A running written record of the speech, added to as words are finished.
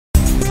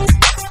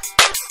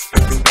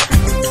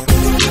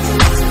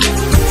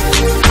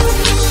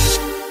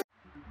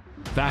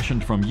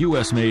fashioned from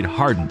US-made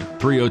hardened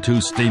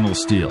 302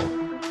 stainless steel.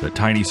 The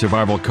tiny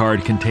survival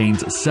card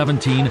contains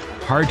 17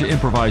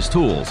 hard-to-improvise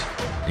tools,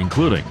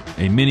 including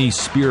a mini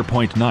spear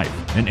point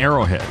knife, an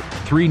arrowhead,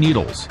 3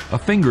 needles, a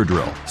finger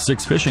drill,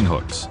 6 fishing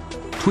hooks,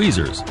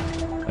 tweezers,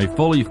 a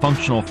fully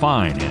functional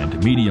fine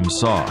and medium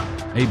saw,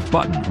 a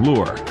button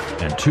lure,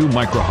 and 2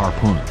 micro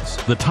harpoons.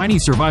 The tiny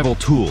survival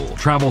tool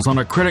travels on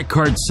a credit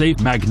card safe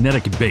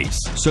magnetic base,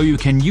 so you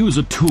can use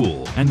a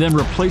tool and then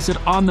replace it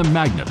on the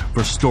magnet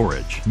for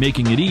storage,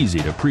 making it easy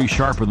to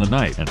pre-sharpen the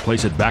knife and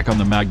place it back on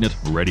the magnet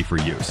ready for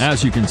use.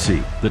 As you can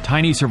see, the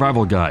Tiny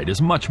Survival Guide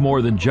is much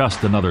more than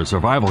just another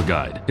survival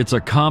guide. It's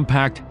a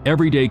compact,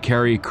 everyday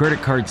carry,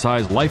 credit card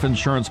size life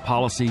insurance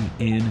policy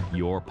in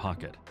your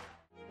pocket.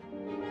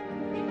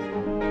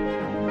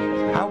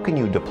 How can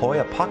you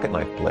deploy a pocket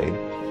knife blade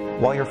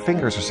while your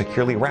fingers are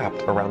securely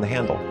wrapped around the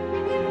handle?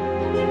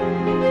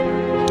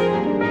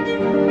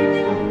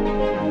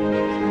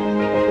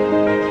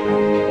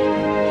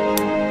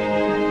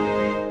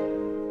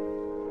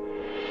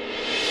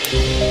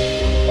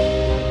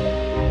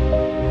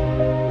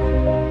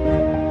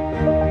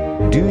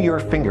 Do your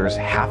fingers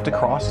have to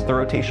cross the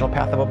rotational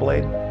path of a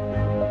blade?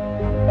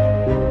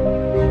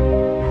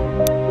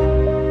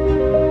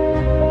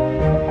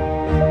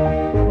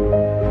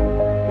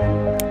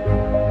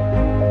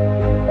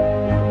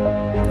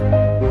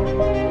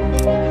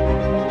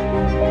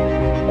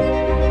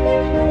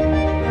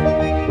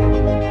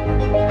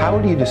 How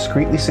do you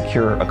discreetly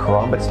secure a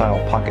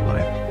Karambit-style pocket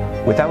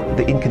knife without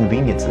the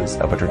inconveniences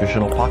of a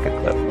traditional pocket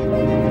clip?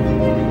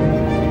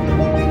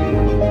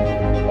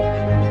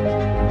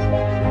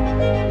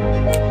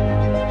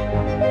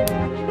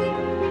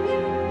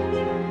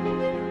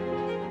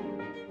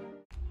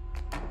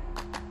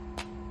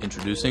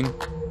 Introducing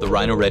the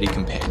RINO Ready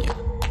Companion,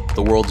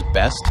 the world's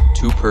best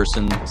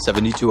 2-person,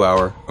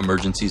 72-hour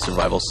emergency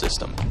survival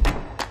system.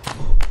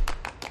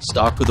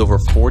 Stocked with over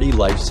 40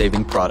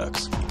 life-saving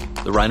products,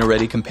 the RINO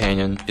Ready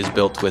Companion is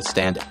built to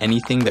withstand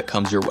anything that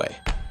comes your way,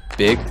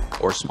 big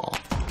or small,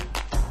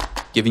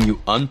 giving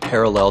you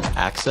unparalleled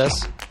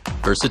access,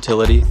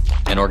 versatility,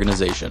 and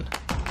organization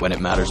when it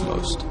matters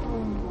most.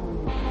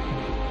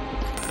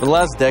 For the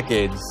last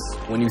decades,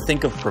 when you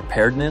think of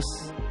preparedness,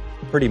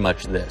 pretty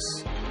much this,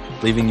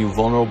 leaving you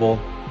vulnerable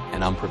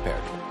and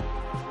unprepared.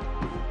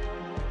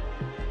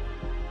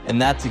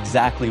 And that's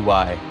exactly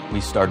why we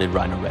started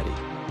RINO Ready.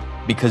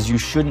 Because you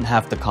shouldn't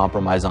have to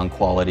compromise on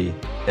quality,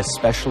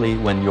 especially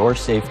when your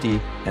safety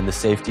and the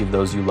safety of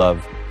those you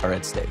love are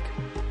at stake.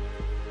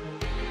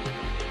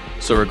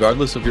 So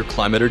regardless of your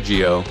climate or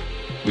geo,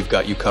 we've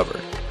got you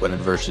covered when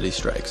adversity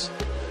strikes.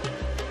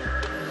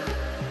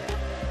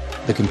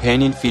 The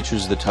Companion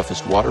features the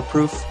toughest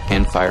waterproof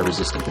and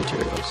fire-resistant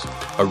materials,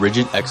 a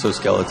rigid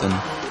exoskeleton,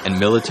 and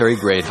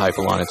military-grade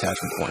Hypalon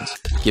attachment points,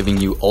 giving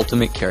you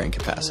ultimate carrying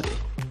capacity.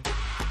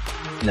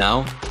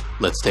 Now,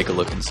 let's take a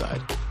look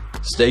inside.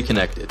 Stay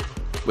connected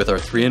with our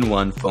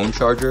 3-in-1 phone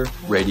charger,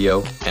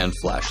 radio, and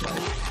flashlight,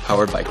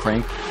 powered by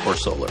crank or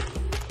solar.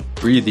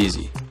 Breathe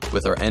easy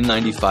with our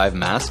N95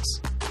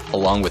 masks,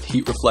 along with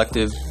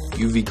heat-reflective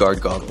UV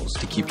guard goggles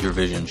to keep your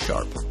vision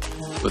sharp.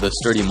 With a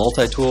sturdy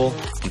multi-tool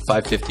and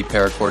 550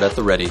 paracord at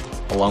the ready,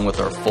 along with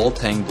our full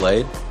tang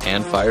blade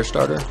and fire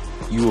starter,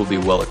 you will be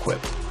well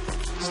equipped.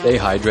 Stay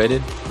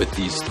hydrated with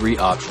these 3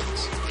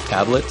 options: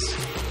 tablets,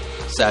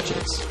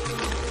 sachets,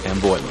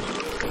 and boiling.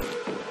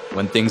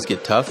 When things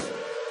get tough,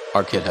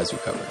 our kit has you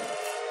covered.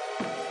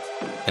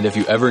 And if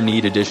you ever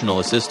need additional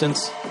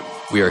assistance,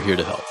 we are here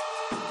to help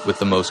with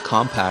the most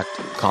compact,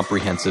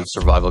 comprehensive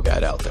survival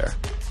guide out there.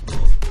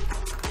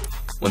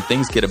 When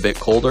things get a bit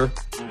colder,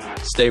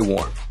 stay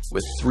warm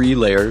with 3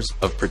 layers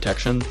of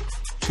protection,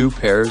 2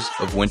 pairs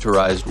of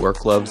winterized work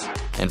gloves,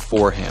 and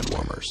 4 hand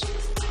warmers.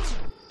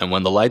 And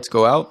when the lights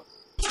go out,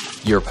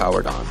 you're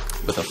powered on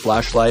with a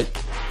flashlight,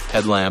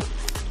 headlamp,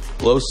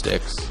 glow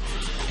sticks,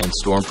 and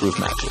stormproof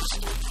matches.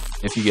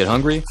 If you get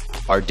hungry,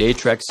 our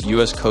Daytrex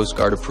US Coast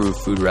Guard approved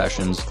food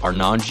rations are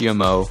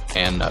non-GMO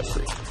and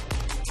nut-free.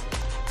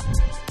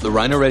 The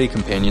RINO Ready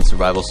Companion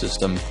Survival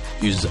System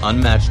uses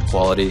unmatched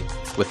quality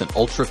with an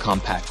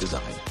ultra-compact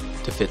design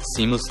to fit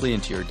seamlessly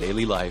into your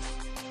daily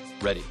life,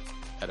 ready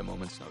at a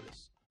moment's notice.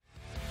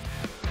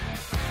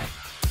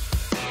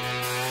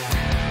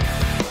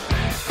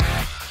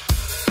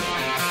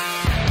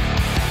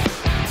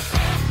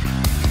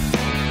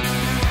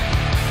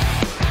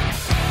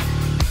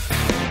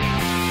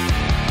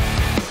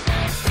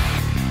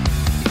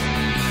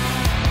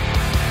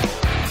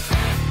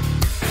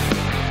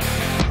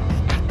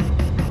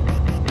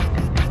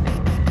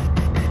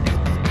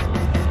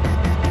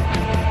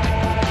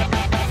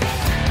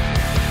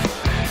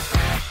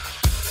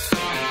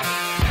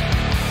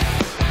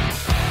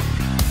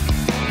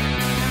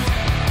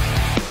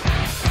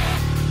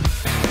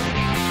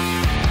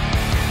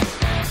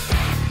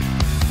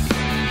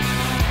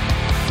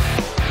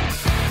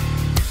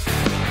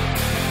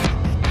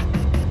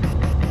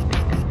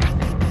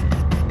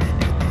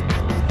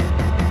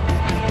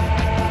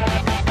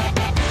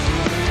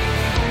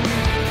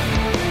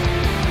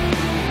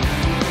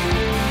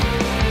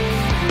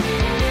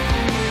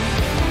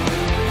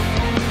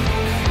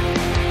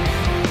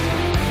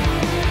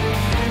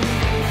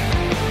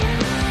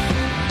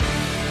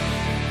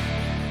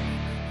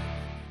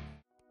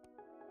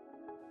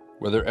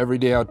 Whether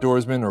everyday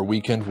outdoorsmen or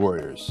weekend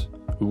warriors,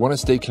 we want to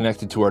stay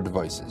connected to our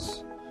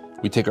devices.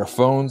 We take our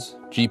phones,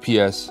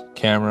 GPS,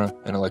 camera,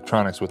 and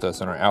electronics with us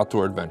on our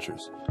outdoor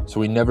adventures, so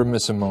we never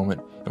miss a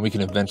moment and we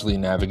can eventually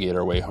navigate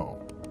our way home.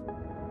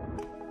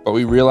 But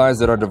we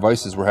realized that our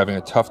devices were having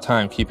a tough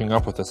time keeping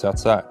up with us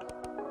outside.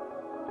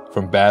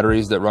 From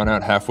batteries that run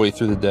out halfway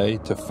through the day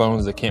to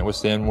phones that can't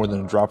withstand more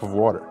than a drop of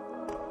water.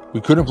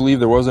 We couldn't believe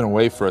there wasn't a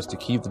way for us to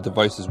keep the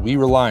devices we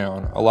rely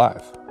on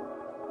alive.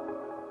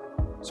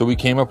 So we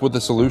came up with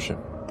a solution.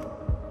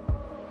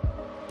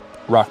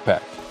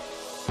 RokPak,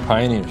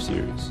 Pioneer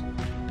Series.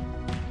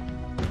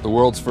 The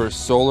world's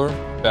first solar,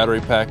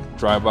 battery pack,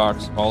 dry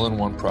box,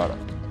 all-in-one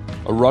product.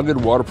 A rugged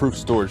waterproof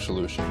storage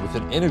solution with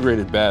an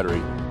integrated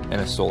battery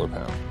and a solar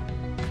panel.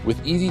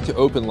 With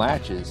easy-to-open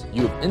latches,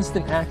 you have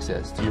instant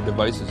access to your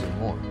devices and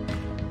more.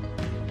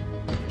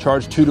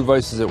 Charge 2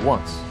 devices at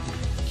once.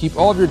 Keep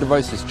all of your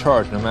devices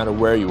charged no matter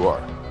where you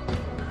are.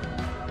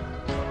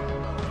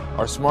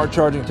 Our smart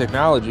charging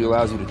technology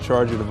allows you to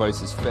charge your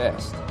devices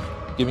fast,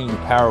 giving you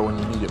power when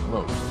you need it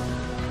most.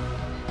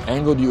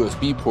 Angled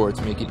USB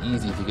ports make it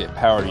easy to get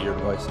power to your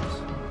devices.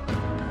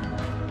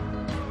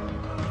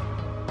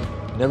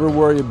 Never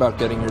worry about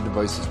getting your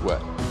devices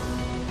wet.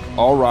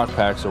 All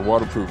RokPaks are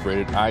waterproof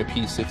rated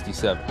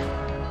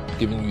IP67,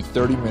 giving you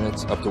 30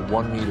 minutes up to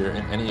 1 meter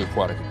in any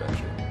aquatic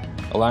adventure,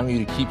 allowing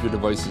you to keep your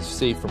devices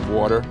safe from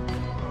water,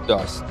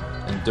 dust,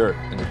 and dirt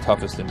in the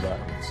toughest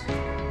environments.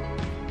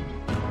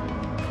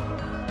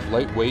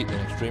 Lightweight and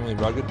extremely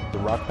rugged, the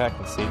RokPak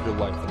can save your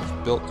life and is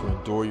built to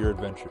endure your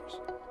adventures.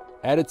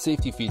 Added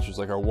safety features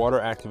like our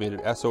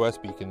water-activated SOS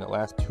beacon that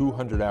lasts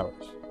 200 hours.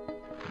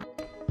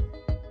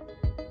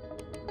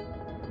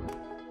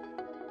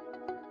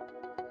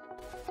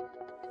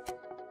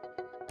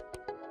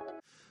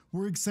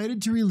 We're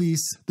excited to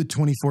release the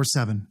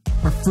 24/7,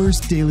 our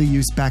first daily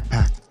use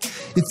backpack.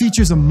 It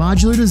features a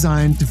modular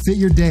design to fit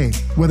your day,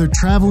 whether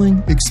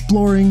traveling,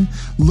 exploring,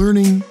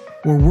 learning,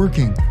 or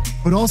working,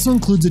 but also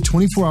includes a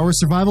 24-hour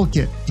survival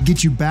kit to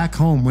get you back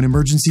home when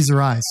emergencies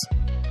arise.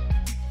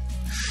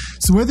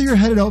 So whether you're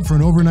headed out for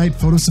an overnight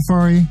photo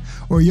safari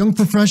or a young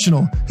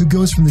professional who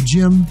goes from the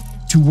gym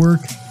to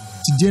work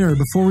to dinner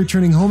before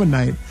returning home at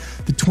night,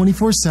 the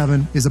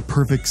 24/7 is a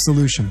perfect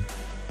solution.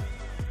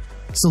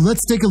 So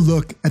let's take a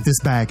look at this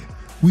bag.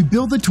 We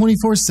built the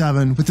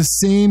 24/7 with the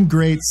same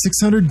great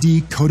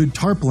 600D coated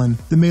tarpaulin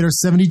that made our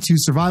 72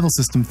 survival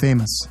system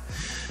famous.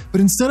 But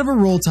instead of a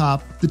roll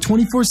top, the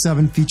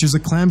 24/7 features a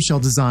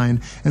clamshell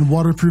design and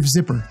waterproof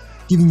zipper,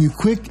 giving you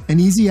quick and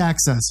easy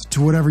access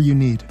to whatever you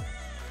need.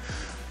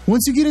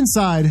 Once you get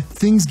inside,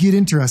 things get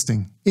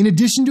interesting. In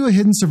addition to a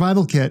hidden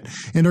survival kit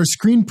and our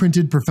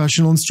screen-printed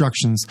professional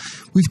instructions,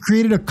 we've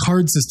created a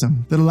card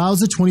system that allows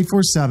the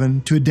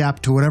 24/7 to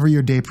adapt to whatever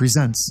your day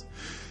presents.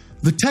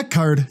 The tech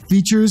card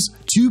features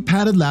 2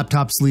 padded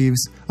laptop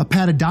sleeves, a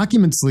padded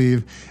document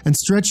sleeve, and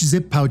stretch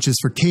zip pouches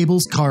for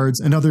cables, cards,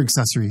 and other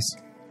accessories.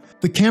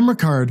 The camera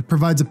card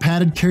provides a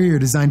padded carrier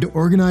designed to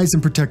organize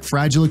and protect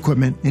fragile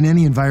equipment in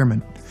any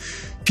environment.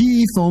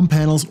 PE foam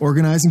panels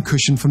organize and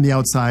cushion from the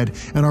outside,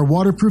 and our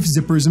waterproof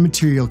zippers and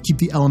material keep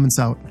the elements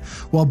out,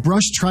 while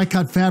brushed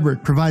tri-cut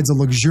fabric provides a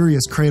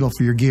luxurious cradle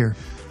for your gear.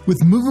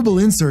 With movable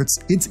inserts,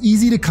 it's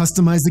easy to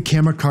customize the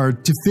camera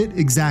card to fit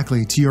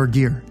exactly to your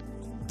gear.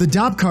 The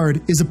DOP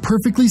card is a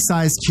perfectly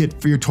sized kit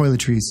for your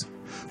toiletries.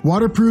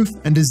 Waterproof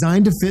and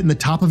designed to fit in the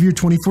top of your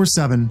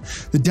 24/7,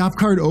 the DOP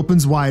card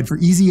opens wide for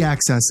easy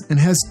access and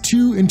has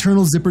 2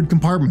 internal zippered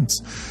compartments,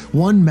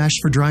 one mesh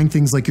for drying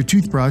things like your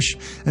toothbrush,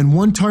 and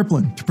one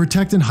tarpaulin to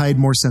protect and hide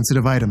more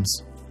sensitive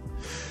items.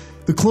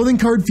 The clothing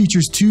card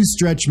features 2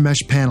 stretch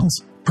mesh panels,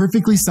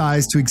 perfectly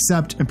sized to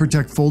accept and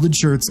protect folded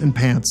shirts and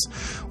pants,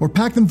 or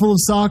pack them full of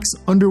socks,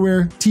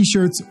 underwear,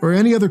 t-shirts, or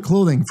any other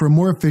clothing for a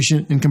more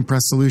efficient and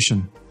compressed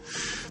solution.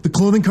 The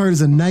clothing card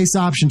is a nice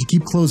option to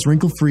keep clothes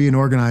wrinkle-free and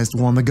organized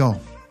while on the go.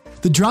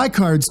 The dry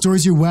card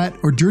stores your wet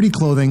or dirty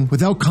clothing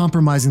without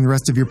compromising the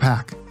rest of your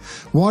pack.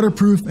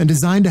 Waterproof and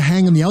designed to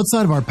hang on the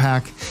outside of our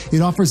pack, it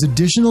offers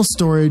additional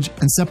storage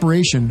and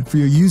separation for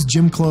your used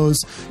gym clothes,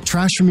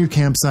 trash from your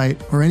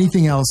campsite, or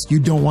anything else you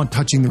don't want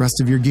touching the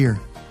rest of your gear.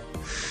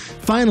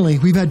 Finally,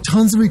 we've had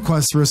tons of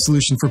requests for a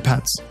solution for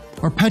pets.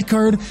 Our pet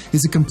card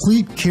is a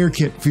complete care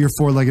kit for your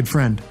 4-legged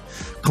friend.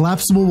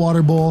 Collapsible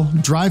water bowl,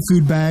 dry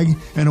food bag,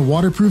 and a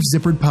waterproof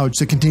zippered pouch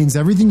that contains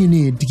everything you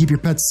need to keep your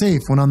pet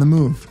safe when on the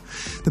move.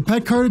 The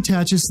pet card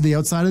attaches to the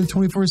outside of the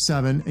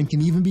 24/7 and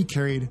can even be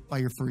carried by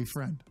your furry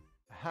friend.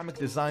 A hammock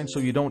designed so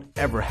you don't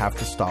ever have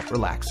to stop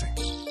relaxing.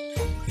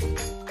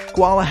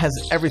 Koala has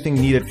everything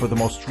needed for the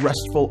most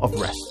restful of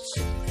rests.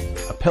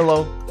 A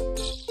pillow,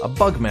 a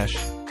bug mesh,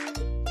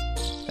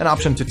 an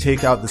option to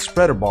take out the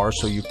spreader bar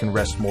so you can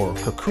rest more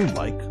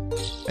cocoon-like,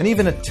 and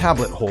even a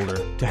tablet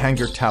holder to hang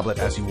your tablet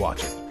as you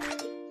watch it.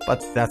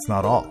 But that's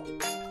not all.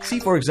 See,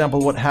 for example,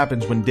 what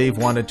happens when Dave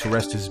wanted to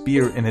rest his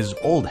beer in his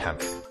old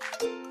hammock.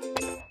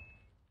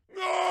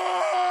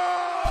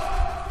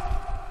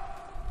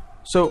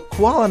 So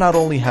Koala not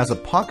only has a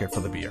pocket for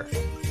the beer,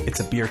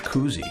 it's a beer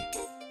koozie,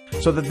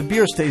 so that the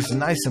beer stays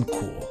nice and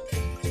cool.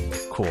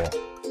 Cool.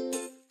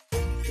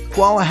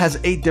 Koala has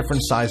 8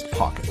 different sized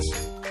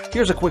pockets.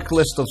 Here's a quick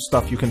list of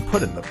stuff you can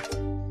put in them.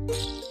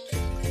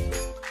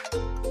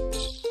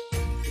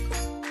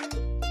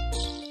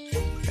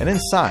 And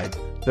inside,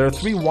 there are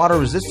 3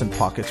 water-resistant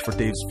pockets for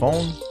Dave's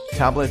phone,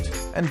 tablet,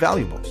 and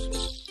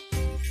valuables.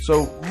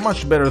 So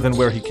much better than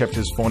where he kept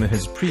his phone in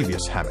his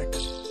previous hammock.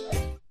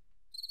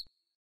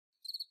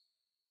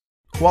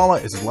 Koala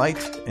is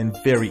light and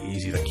very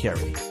easy to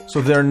carry,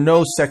 so there are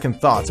no second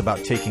thoughts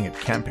about taking it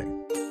camping.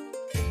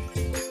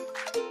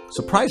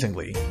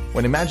 Surprisingly,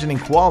 when imagining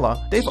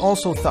Koala, Dave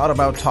also thought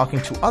about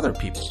talking to other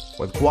people.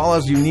 With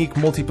Koala's unique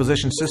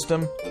multi-position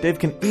system, Dave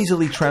can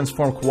easily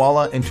transform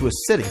Koala into a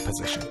sitting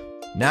position.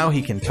 Now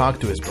he can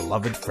talk to his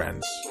beloved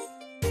friends.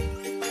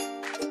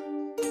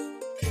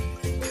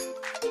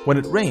 When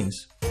it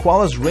rains,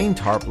 Koala's rain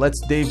tarp lets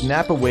Dave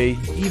nap away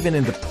even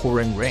in the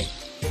pouring rain.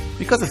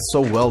 Because it's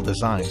so well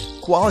designed,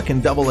 Koala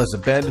can double as a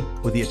bed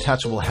with the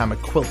attachable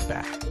hammock quilt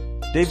back.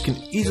 Dave can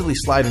easily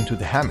slide into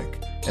the hammock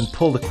and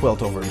pull the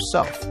quilt over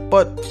himself,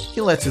 but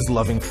he lets his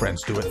loving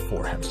friends do it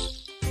for him.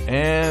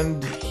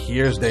 And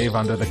here's Dave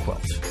under the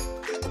quilt.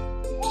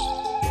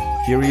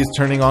 Here he is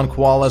turning on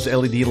Koala's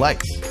LED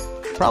lights,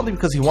 probably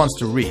because he wants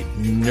to read.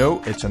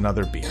 No, it's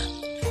another beer.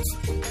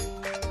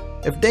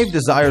 If Dave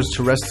desires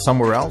to rest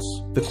somewhere else,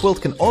 the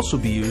quilt can also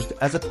be used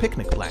as a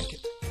picnic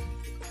blanket.